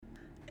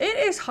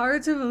is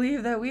hard to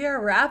believe that we are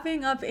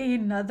wrapping up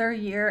another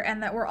year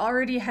and that we're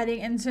already heading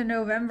into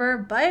November,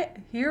 but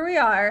here we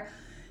are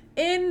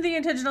in the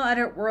intentional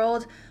edit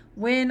world.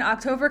 When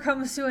October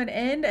comes to an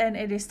end and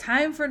it is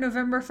time for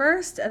November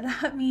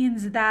 1st, that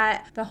means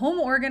that the home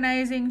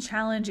organizing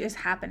challenge is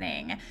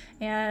happening.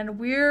 And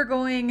we're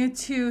going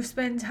to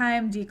spend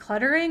time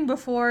decluttering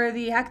before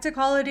the hectic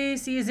holiday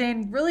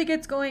season really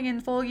gets going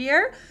in full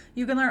gear.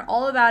 You can learn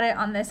all about it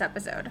on this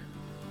episode.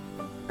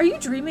 Are you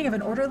dreaming of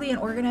an orderly and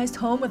organized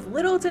home with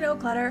little to no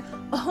clutter?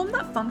 A home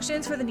that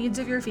functions for the needs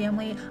of your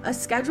family, a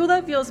schedule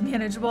that feels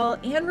manageable,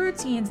 and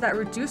routines that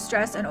reduce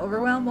stress and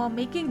overwhelm while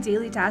making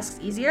daily tasks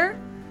easier?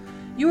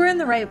 You are in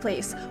the right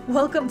place.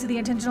 Welcome to the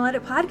Intentional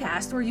Edit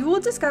podcast, where you will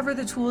discover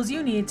the tools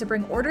you need to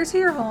bring order to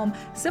your home,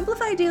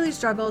 simplify daily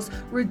struggles,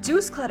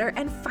 reduce clutter,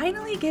 and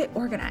finally get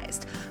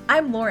organized.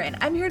 I'm Lauren.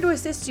 I'm here to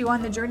assist you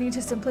on the journey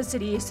to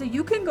simplicity so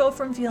you can go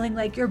from feeling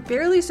like you're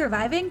barely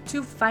surviving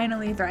to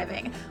finally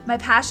thriving. My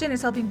passion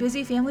is helping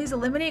busy families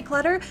eliminate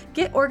clutter,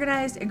 get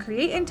organized, and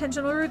create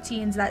intentional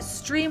routines that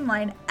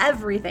streamline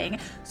everything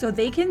so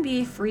they can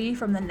be free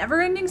from the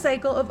never-ending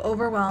cycle of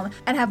overwhelm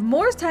and have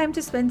more time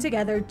to spend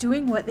together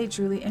doing what they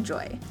truly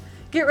enjoy.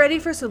 Get ready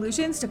for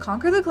solutions to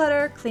conquer the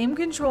clutter, claim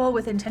control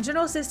with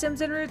intentional systems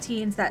and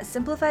routines that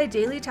simplify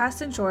daily tasks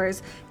and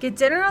chores, get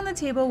dinner on the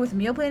table with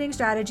meal planning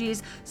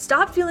strategies,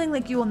 stop feeling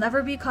like you will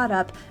never be caught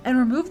up, and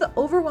remove the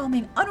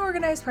overwhelming,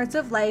 unorganized parts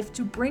of life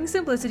to bring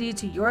simplicity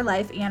to your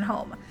life and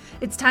home.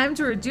 It's time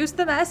to reduce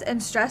the mess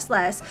and stress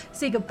less,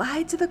 say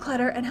goodbye to the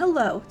clutter, and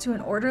hello to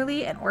an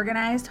orderly and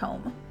organized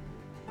home.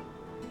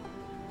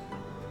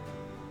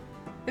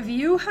 If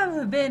you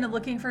have been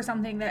looking for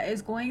something that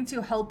is going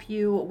to help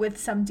you with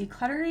some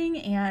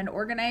decluttering and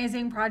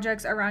organizing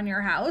projects around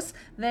your house,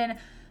 then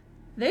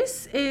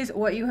this is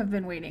what you have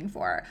been waiting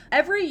for.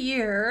 Every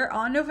year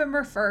on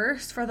November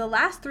 1st, for the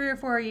last 3 or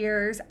 4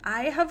 years,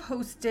 I have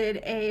hosted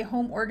a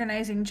home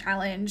organizing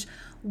challenge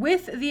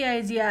with the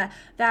idea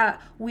that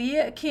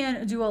we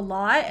can do a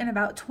lot in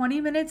about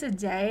 20 minutes a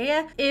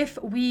day if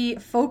we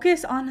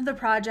focus on the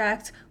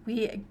project,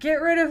 we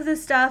get rid of the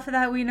stuff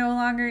that we no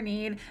longer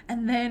need,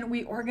 and then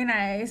we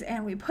organize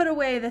and we put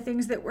away the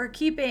things that we're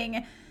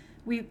keeping.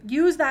 We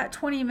use that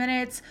 20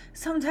 minutes.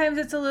 Sometimes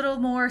it's a little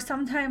more,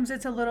 sometimes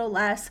it's a little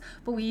less,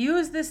 but we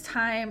use this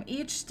time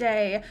each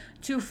day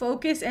to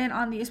focus in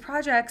on these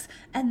projects.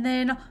 And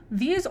then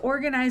these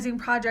organizing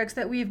projects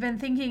that we've been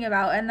thinking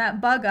about and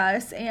that bug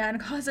us and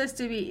cause us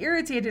to be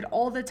irritated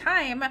all the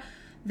time,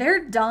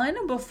 they're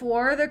done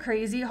before the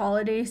crazy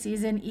holiday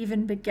season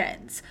even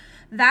begins.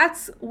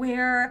 That's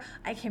where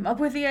I came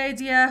up with the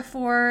idea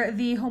for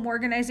the home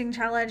organizing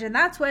challenge, and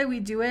that's why we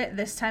do it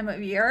this time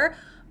of year.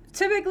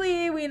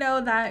 Typically, we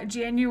know that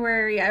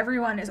January,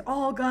 everyone is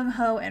all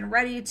gung-ho and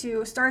ready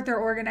to start their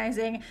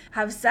organizing,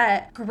 have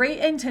set great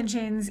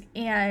intentions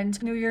and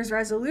New Year's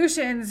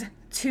resolutions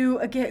to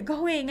get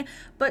going.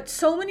 But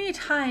so many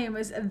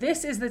times,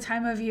 this is the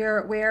time of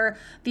year where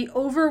the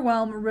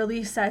overwhelm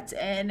really sets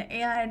in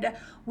and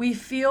we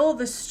feel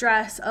the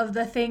stress of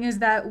the things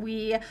that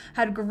we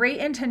had great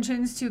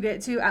intentions to get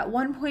to at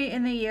one point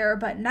in the year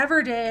but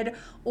never did,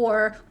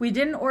 or we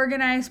didn't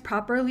organize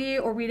properly,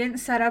 or we didn't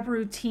set up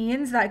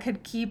routines that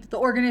could keep the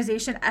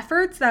organization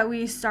efforts that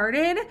we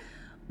started,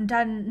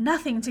 done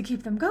nothing to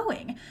keep them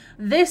going.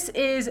 This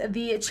is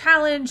the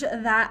challenge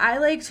that I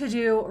like to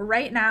do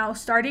right now,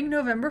 starting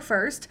November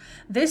 1st.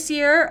 This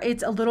year,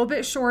 it's a little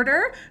bit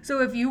shorter. So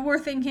if you were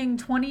thinking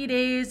 20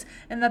 days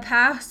in the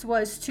past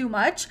was too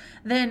much,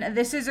 then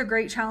this is a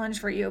great challenge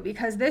for you,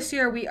 because this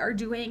year we are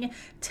doing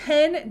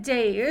 10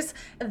 days.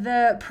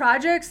 The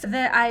projects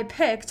that I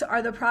picked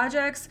are the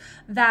projects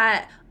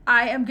that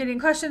I am getting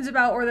questions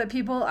about, or that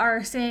people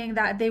are saying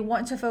that they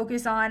want to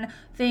focus on,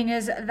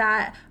 things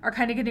that are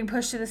kind of getting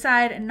pushed to the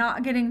side and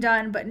not getting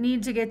done but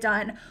need to get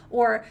done,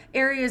 or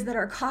areas that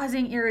are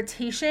causing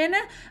irritation.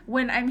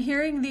 When I'm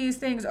hearing these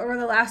things over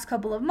the last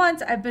couple of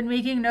months, I've been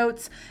making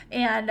notes,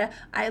 and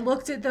I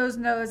looked at those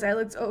notes, I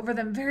looked over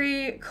them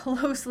very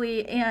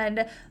closely,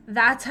 and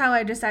that's how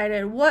I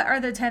decided what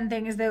are the 10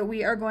 things that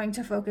we are going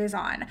to focus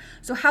on.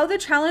 So how the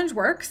challenge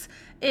works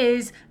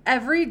is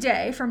every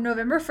day from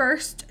November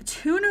 1st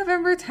to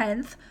November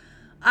 10th,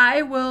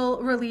 I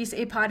will release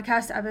a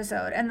podcast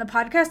episode, and the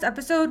podcast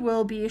episode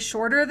will be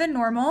shorter than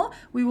normal.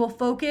 We will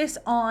focus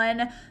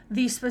on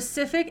the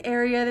specific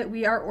area that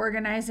we are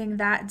organizing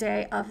that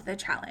day of the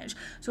challenge.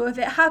 So if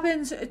it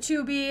happens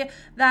to be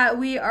that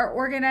we are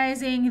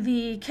organizing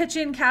the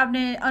kitchen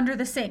cabinet under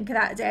the sink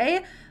that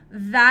day,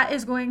 that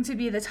is going to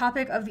be the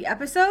topic of the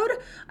episode.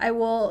 I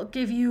will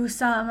give you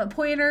some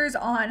pointers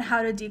on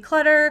how to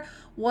declutter,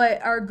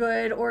 what are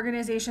good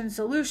organization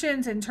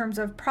solutions in terms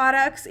of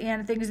products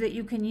and things that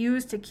you can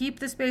use to keep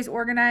the space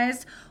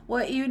organized,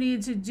 what you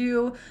need to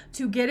do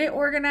to get it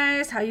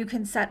organized, how you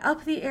can set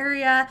up the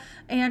area,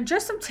 and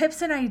just some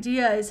tips and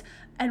ideas.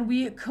 And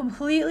we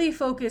completely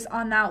focus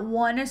on that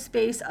one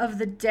space of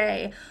the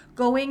day,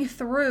 going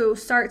through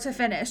start to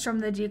finish, from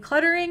the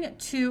decluttering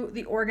to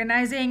the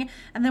organizing.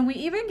 And then we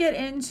even get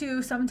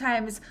into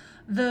sometimes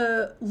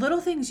the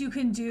little things you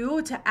can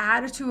do to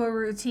add to a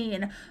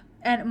routine.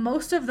 And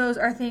most of those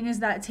are things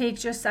that take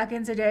just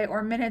seconds a day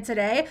or minutes a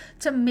day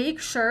to make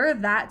sure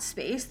that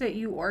space that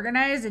you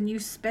organize and you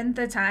spent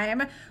the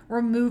time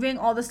removing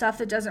all the stuff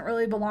that doesn't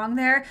really belong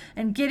there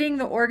and getting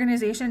the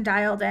organization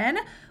dialed in.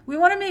 We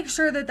want to make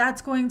sure that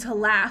that's going to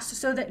last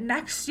so that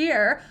next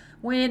year,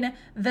 when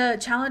the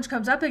challenge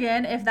comes up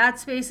again, if that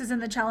space is in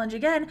the challenge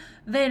again,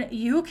 then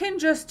you can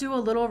just do a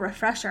little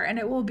refresher and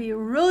it will be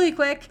really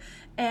quick,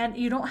 and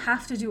you don't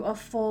have to do a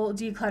full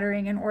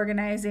decluttering and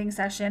organizing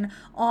session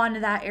on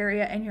that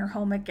area in your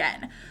home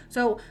again.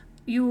 So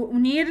you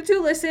need to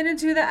listen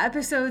to the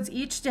episodes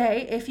each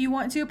day if you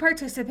want to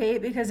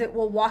participate, because it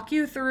will walk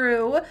you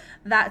through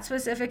that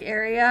specific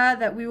area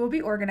that we will be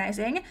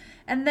organizing.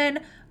 And then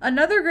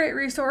another great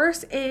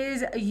resource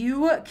is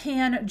you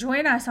can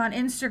join us on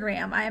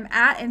Instagram. I am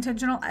at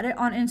Intentional Edit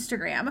on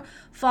Instagram.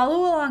 Follow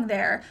along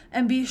there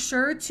and be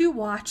sure to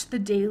watch the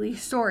daily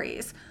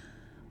stories.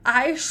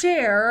 I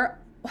share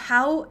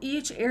how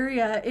each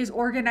area is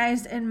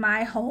organized in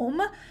my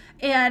home.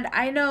 And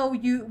I know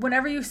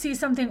whenever you see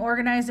something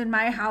organized in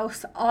my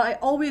house, I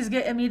always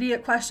get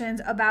immediate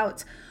questions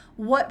about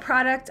what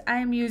product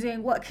I'm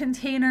using, what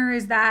container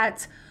is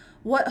that,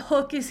 what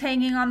hook is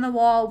hanging on the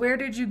wall, where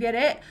did you get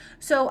it?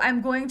 So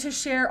I'm going to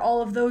share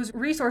all of those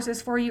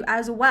resources for you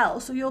as well.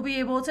 So you'll be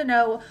able to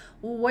know,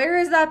 where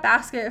is that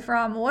basket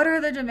from? What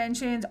are the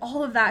dimensions?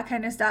 All of that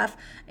kind of stuff.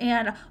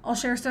 And I'll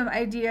share some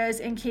ideas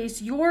in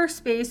case your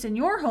space in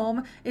your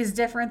home is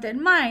different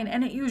than mine.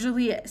 And it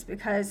usually is,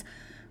 because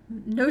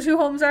no two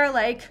homes are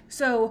alike,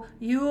 so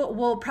you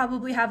will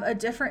probably have a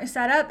different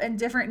setup and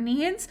different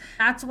needs.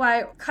 That's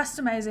why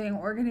customizing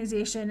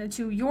organization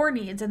to your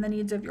needs and the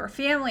needs of your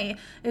family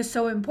is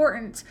so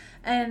important.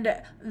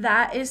 And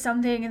that is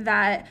something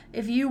that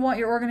if you want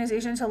your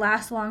organization to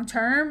last long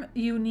term,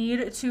 you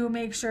need to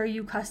make sure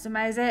you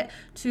customize it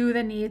to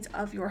the needs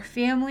of your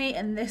family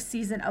in this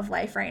season of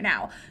life right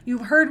now.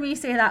 You've heard me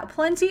say that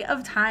plenty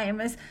of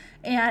times,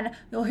 and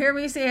you'll hear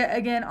me say it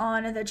again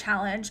on the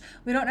challenge.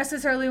 We don't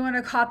necessarily want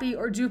to copy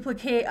or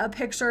duplicate a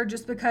picture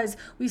just because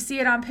we see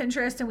it on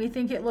Pinterest and we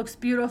think it looks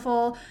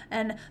beautiful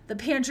and the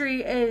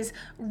pantry is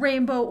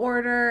rainbow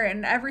order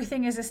and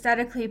everything is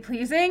aesthetically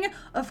pleasing.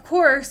 Of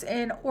course,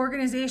 in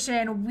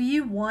organization, we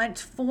want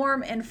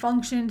form and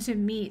function to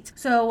meet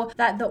so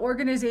that the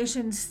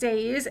organization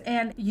stays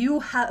and you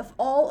have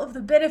all of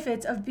the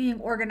benefits of being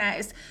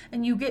organized,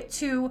 and you get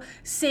to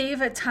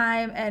save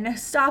time and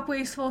stop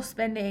wasteful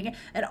spending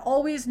and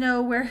always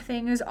know where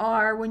things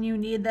are when you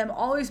need them,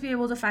 always be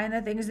able to find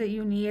the things that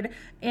you need,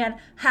 and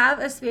have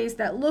a space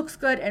that looks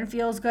good and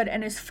feels good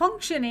and is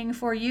functioning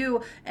for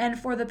you and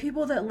for the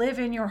people that live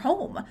in your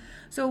home.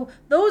 So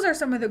those are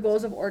some of the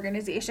goals of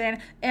organization,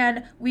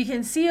 and we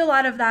can see a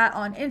lot of that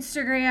on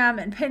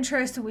Instagram and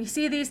Pinterest, and we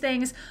see these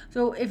things.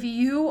 So if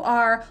you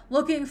are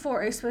looking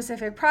for a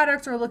specific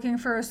product or looking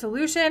for a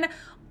solution,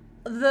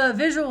 the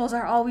visuals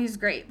are always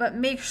great, but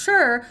make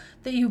sure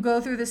that you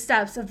go through the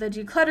steps of the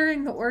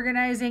decluttering, the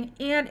organizing,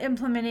 and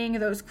implementing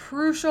those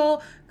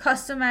crucial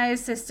customized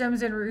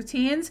systems and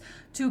routines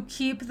to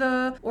keep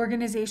the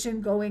organization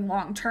going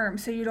long term,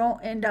 so you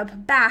don't end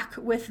up back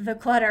with the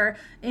clutter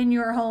in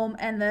your home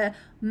and the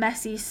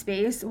messy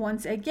space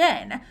once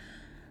again.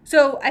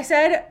 So I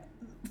said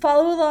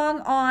follow along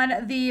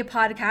on the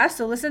podcast.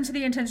 So listen to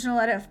the Intentional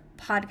Edit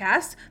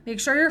podcast. Make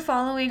sure you're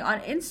following on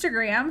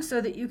Instagram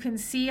so that you can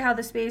see how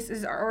the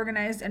spaces are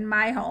organized in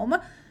my home.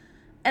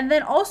 And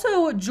then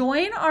also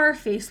join our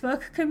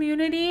Facebook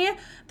community.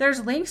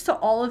 There's links to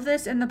all of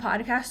this in the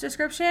podcast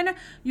description.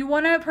 You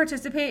want to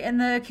participate in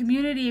the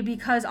community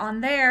because on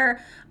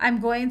there,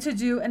 I'm going to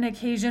do an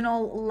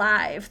occasional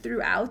live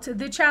throughout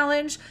the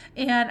challenge,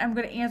 and I'm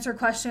going to answer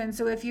questions.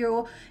 So if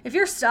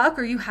you're stuck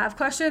or you have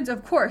questions,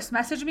 of course,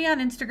 message me on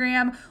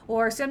Instagram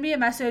or send me a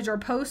message or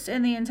post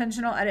in the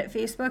Intentional Edit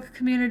Facebook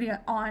community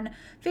on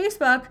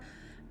Facebook.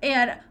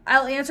 And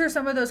I'll answer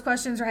some of those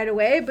questions right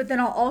away, but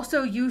then I'll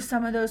also use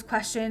some of those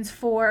questions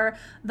for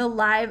the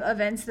live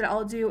events that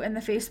I'll do in the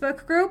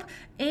Facebook group.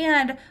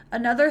 And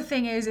another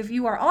thing is, if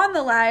you are on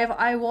the live,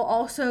 I will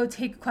also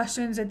take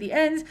questions at the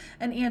end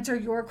and answer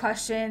your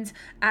questions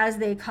as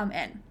they come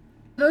in.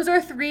 Those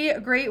are 3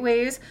 great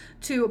ways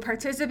to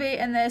participate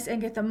in this and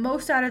get the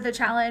most out of the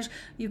challenge.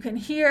 You can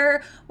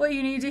hear what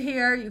you need to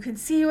hear. You can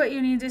see what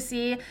you need to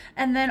see.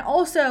 And then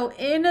also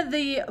in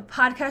the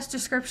podcast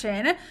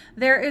description,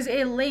 there is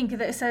a link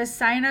that says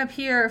sign up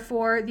here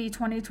for the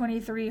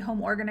 2023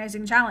 Home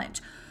Organizing Challenge.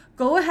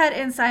 Go ahead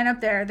and sign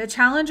up there. The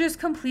challenge is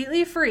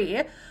completely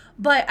free,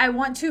 but I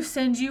want to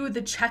send you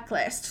the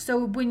checklist.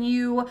 So when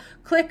you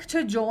click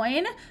to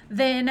join,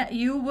 then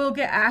you will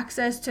get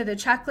access to the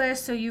checklist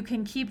so you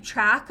can keep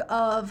track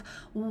of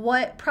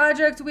what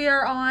project we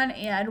are on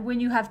and when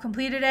you have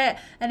completed it.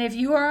 And if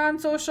you are on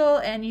social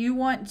and you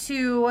want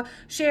to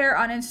share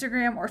on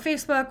Instagram or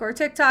Facebook or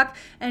TikTok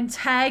and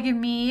tag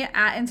me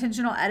at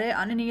Intentional Edit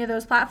on any of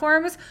those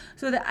platforms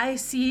so that I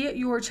see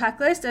your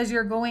checklist as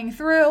you're going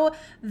through,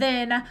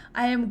 then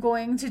I am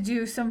going to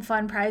do some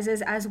fun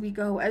prizes as we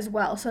go as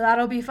well. So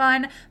that'll be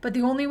fun. But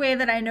the only way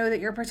that I know that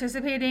you're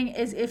participating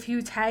is if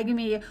you tag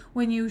me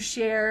when you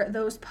share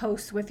those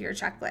posts with your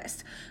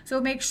checklist.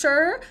 So make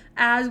sure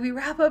as we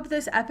wrap up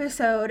this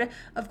episode,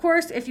 of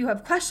course, if you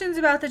have questions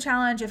about the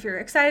challenge, if you're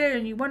excited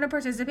and you want to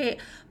participate,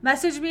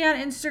 message me on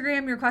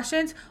Instagram your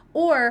questions,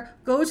 or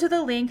go to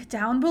the link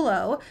down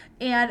below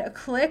and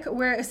click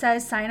where it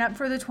says sign up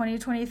for the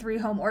 2023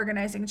 Home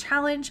Organizing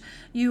Challenge.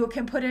 You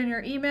can put in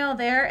your email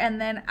there, and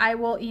then I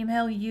will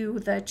email you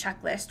the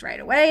checklist right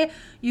away.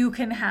 You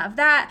can have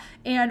that,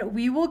 and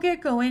we will get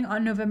going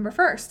on November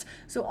 1st.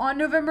 So on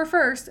November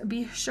 1st,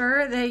 be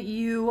sure that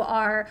you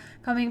are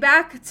coming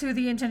back to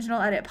the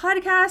Intentional Edit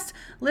podcast,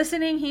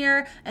 listening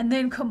here, and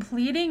then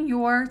completing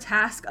your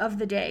task of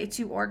the day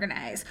to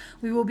organize.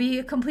 We will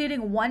be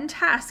completing one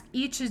task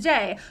each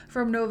day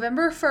from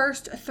November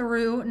 1st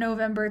through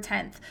November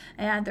 10th.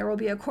 And there will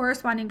be a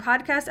corresponding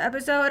podcast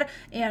episode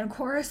and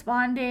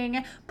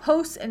corresponding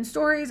posts and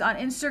stories on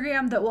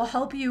Instagram that will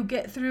help you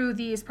get through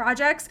these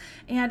projects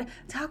and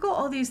tackle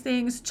all these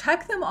things,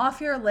 check them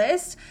off your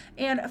list,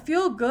 and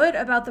feel good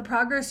about the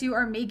progress you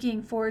are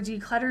making for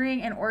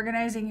decluttering and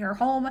organizing your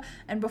home.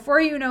 And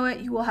before you know it,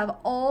 you will have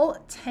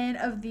all 10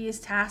 of these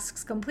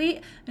tasks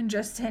complete in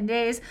just 10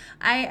 days.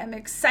 I am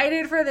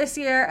excited for this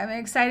year. I'm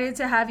excited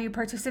to have you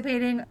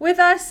participating with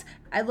us.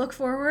 I look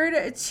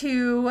forward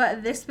to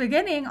this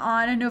beginning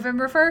on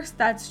November 1st.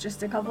 That's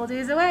just a couple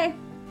days away.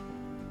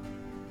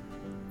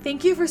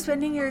 Thank you for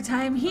spending your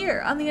time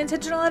here on the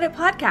Intentional Edit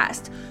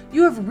podcast.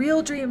 You have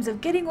real dreams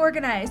of getting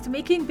organized,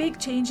 making big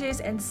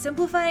changes, and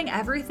simplifying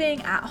everything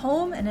at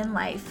home and in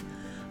life.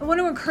 I want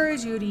to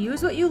encourage you to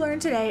use what you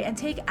learned today and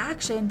take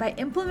action by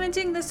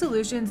implementing the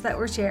solutions that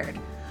were shared.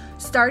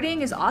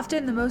 Starting is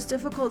often the most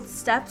difficult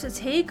step to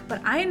take, but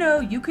I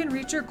know you can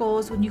reach your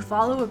goals when you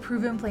follow a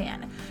proven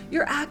plan.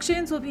 Your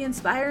actions will be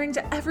inspiring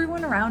to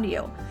everyone around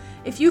you.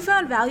 If you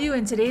found value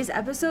in today's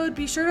episode,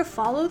 be sure to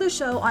follow the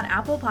show on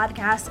Apple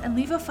Podcasts and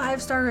leave a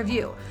 5-star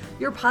review.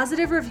 Your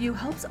positive review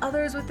helps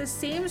others with the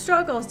same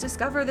struggles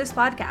discover this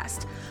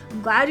podcast.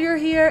 I'm glad you're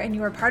here and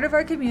you are part of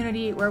our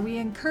community where we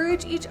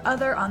encourage each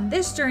other on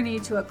this journey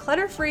to a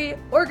clutter-free,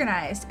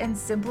 organized, and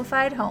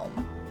simplified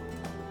home.